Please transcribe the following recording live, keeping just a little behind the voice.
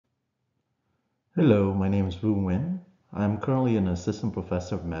Hello, my name is Nguyen. I'm currently an assistant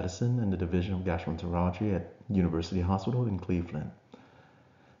professor of medicine in the Division of Gastroenterology at University Hospital in Cleveland.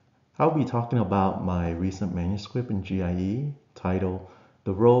 I'll be talking about my recent manuscript in GIE titled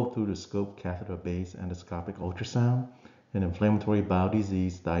The Role Through the Scope Catheter-Based Endoscopic Ultrasound in Inflammatory Bowel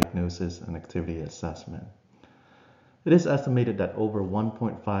Disease Diagnosis and Activity Assessment. It is estimated that over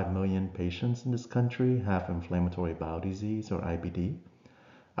 1.5 million patients in this country have inflammatory bowel disease or IBD.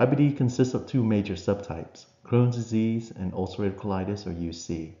 IBD consists of two major subtypes, Crohn's disease and ulcerative colitis or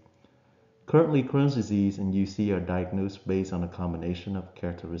UC. Currently, Crohn's disease and UC are diagnosed based on a combination of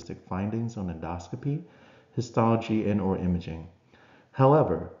characteristic findings on endoscopy, histology, and/or imaging.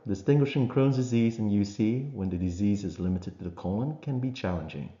 However, distinguishing Crohn's disease and UC when the disease is limited to the colon can be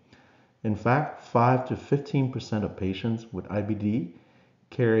challenging. In fact, 5 to 15% of patients with IBD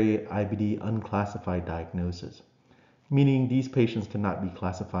carry IBD unclassified diagnosis, meaning these patients cannot be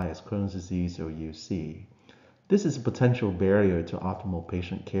classified as Crohn's disease or UC. This is a potential barrier to optimal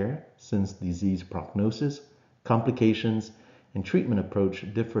patient care since disease prognosis, complications, and treatment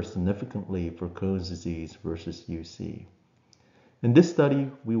approach differ significantly for Crohn's disease versus UC. In this study,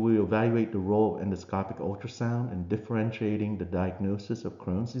 we will evaluate the role of endoscopic ultrasound in differentiating the diagnosis of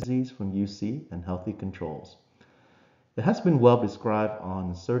Crohn's disease from UC and healthy controls. It has been well described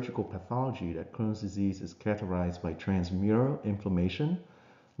on surgical pathology that Crohn's disease is characterized by transmural inflammation,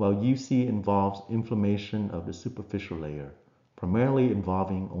 while UC involves inflammation of the superficial layer, primarily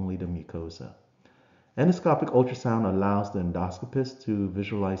involving only the mucosa. Endoscopic ultrasound allows the endoscopist to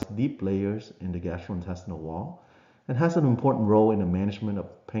visualize deep layers in the gastrointestinal wall and has an important role in the management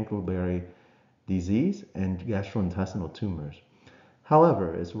of pancreatic disease and gastrointestinal tumors.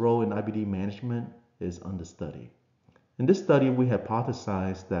 However, its role in IBD management is understudied. In this study, we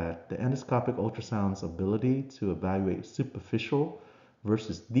hypothesized that the endoscopic ultrasound's ability to evaluate superficial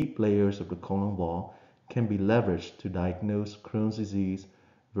versus deep layers of the colon wall can be leveraged to diagnose Crohn's disease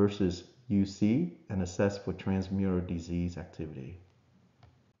versus UC and assess for transmural disease activity.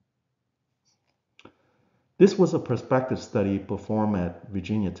 This was a prospective study performed at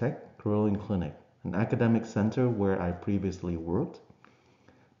Virginia Tech Carilion Clinic, an academic center where I previously worked.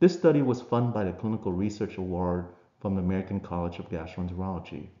 This study was funded by the Clinical Research Award from the American College of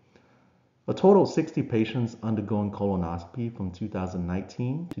Gastroenterology. A total of 60 patients undergoing colonoscopy from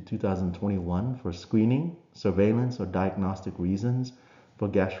 2019 to 2021 for screening, surveillance, or diagnostic reasons for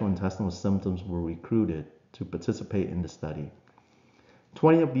gastrointestinal symptoms were recruited to participate in the study.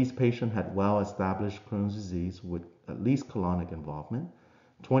 20 of these patients had well-established Crohn's disease with at least colonic involvement,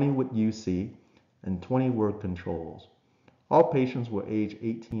 20 with UC, and 20 were controls. All patients were age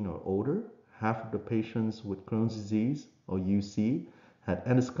 18 or older. Half of the patients with Crohn's disease or UC had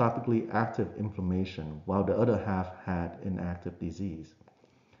endoscopically active inflammation, while the other half had inactive disease.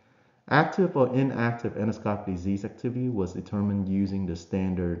 Active or inactive endoscopic disease activity was determined using the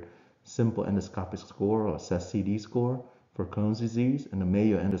standard simple endoscopic score or SESCD score for Crohn's disease and the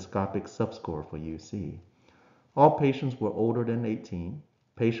Mayo endoscopic subscore for UC. All patients were older than 18,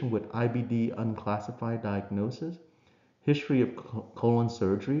 patient with IBD unclassified diagnosis, history of colon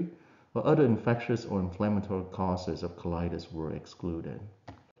surgery, or other infectious or inflammatory causes of colitis were excluded.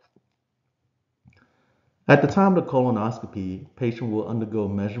 At the time of the colonoscopy, patient will undergo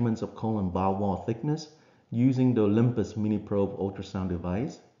measurements of colon bowel wall thickness using the Olympus mini probe ultrasound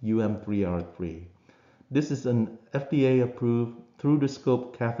device, UM3R3. This is an FDA-approved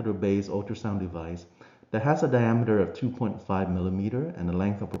through-the-scope catheter-based ultrasound device that has a diameter of 2.5 millimeter and a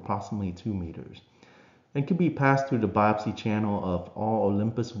length of approximately 2 meters, and can be passed through the biopsy channel of all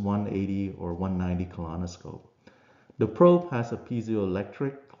Olympus 180 or 190 colonoscope. The probe has a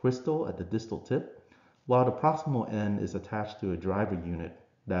piezoelectric crystal at the distal tip, while the proximal end is attached to a driver unit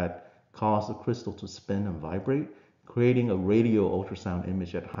that causes the crystal to spin and vibrate, creating a radio ultrasound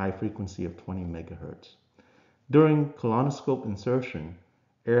image at high frequency of 20 megahertz. During colonoscope insertion,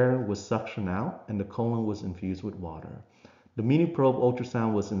 air was suctioned out and the colon was infused with water. The mini probe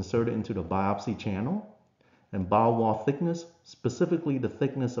ultrasound was inserted into the biopsy channel, and bowel wall thickness, specifically the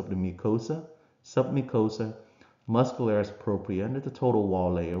thickness of the mucosa, submucosa, muscularis propria, and the total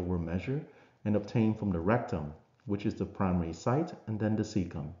wall layer were measured and obtained from the rectum, which is the primary site, and then the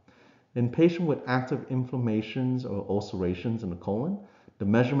cecum. In patients with active inflammations or ulcerations in the colon, the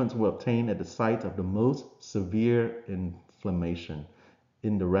measurements were obtained at the site of the most severe inflammation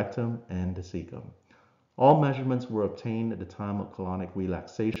in the rectum and the cecum. All measurements were obtained at the time of colonic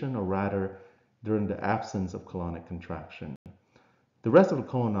relaxation, or rather, during the absence of colonic contraction. The rest of the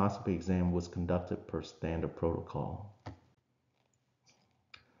colonoscopy exam was conducted per standard protocol.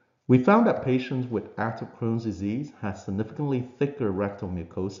 We found that patients with active Crohn's disease had significantly thicker rectal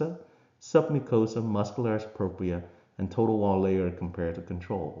mucosa submucosa, muscularis propria, and total wall layer compared to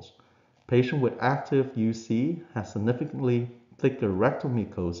controls. Patient with active UC has significantly thicker rectal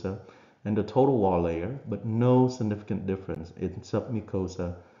mucosa and the total wall layer, but no significant difference in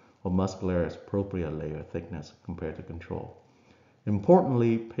submucosa or muscularis propria layer thickness compared to control.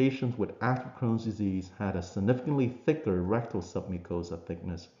 Importantly, patients with active Crohn's disease had a significantly thicker rectal submucosa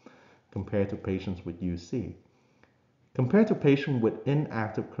thickness compared to patients with UC. Compared to patients with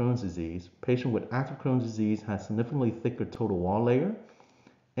inactive Crohn's disease, patient with active Crohn's disease has significantly thicker total wall layer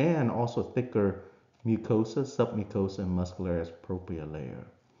and also thicker mucosa, submucosa, and muscularis propria layer.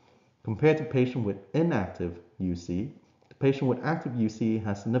 Compared to patient with inactive UC, the patient with active UC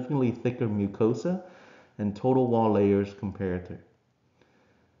has significantly thicker mucosa and total wall layers compared to.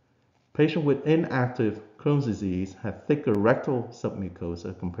 Patient with inactive Crohn's disease have thicker rectal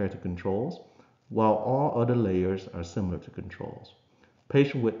submucosa compared to controls, while all other layers are similar to controls.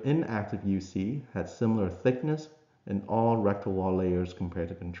 Patient with inactive UC had similar thickness in all rectal wall layers compared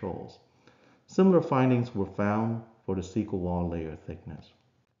to controls. Similar findings were found for the cecal wall layer thickness.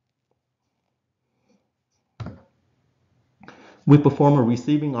 We perform a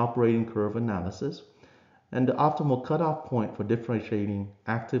receiving operating curve analysis, and the optimal cutoff point for differentiating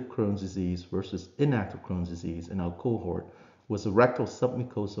active Crohn's disease versus inactive Crohn's disease in our cohort was a rectal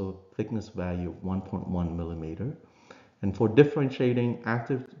submucosal thickness value of 1.1 millimeter. And for differentiating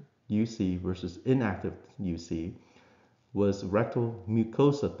active UC versus inactive UC was rectal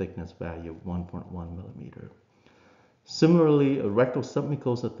mucosa thickness value of 1.1 millimeter. Similarly, a rectal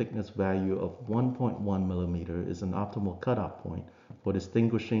submucosa thickness value of 1.1 millimeter is an optimal cutoff point for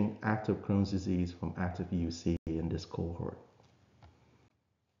distinguishing active Crohn's disease from active UC in this cohort.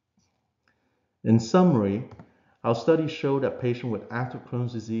 In summary, our studies show that patients with active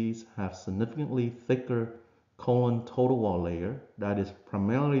Crohn's disease have significantly thicker colon total wall layer that is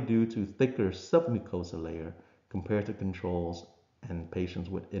primarily due to thicker submucosa layer compared to controls and patients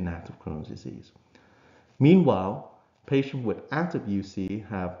with inactive Crohn's disease. Meanwhile, patients with active UC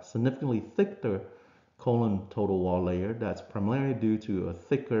have significantly thicker colon total wall layer that's primarily due to a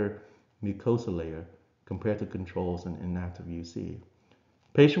thicker mucosa layer compared to controls in inactive UC.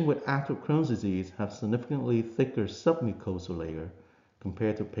 Patients with active Crohn's disease have significantly thicker submucosal layer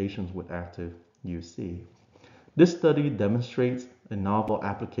compared to patients with active UC. This study demonstrates a novel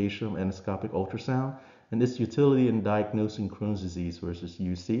application of endoscopic ultrasound and its utility in diagnosing Crohn's disease versus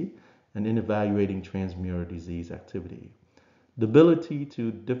UC and in evaluating transmural disease activity. The ability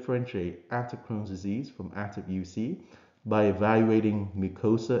to differentiate active Crohn's disease from active UC by evaluating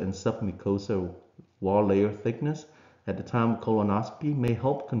mucosa and submucosa wall layer thickness at the time of colonoscopy may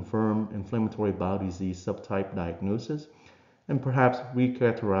help confirm inflammatory bowel disease subtype diagnosis and perhaps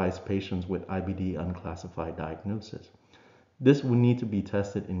recharacterize patients with IBD unclassified diagnosis. This will need to be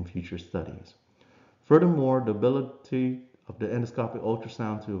tested in future studies. Furthermore, the ability of the endoscopic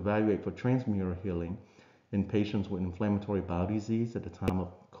ultrasound to evaluate for transmural healing in patients with inflammatory bowel disease at the time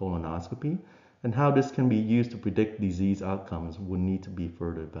of colonoscopy and how this can be used to predict disease outcomes will need to be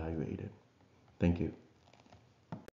further evaluated. Thank you.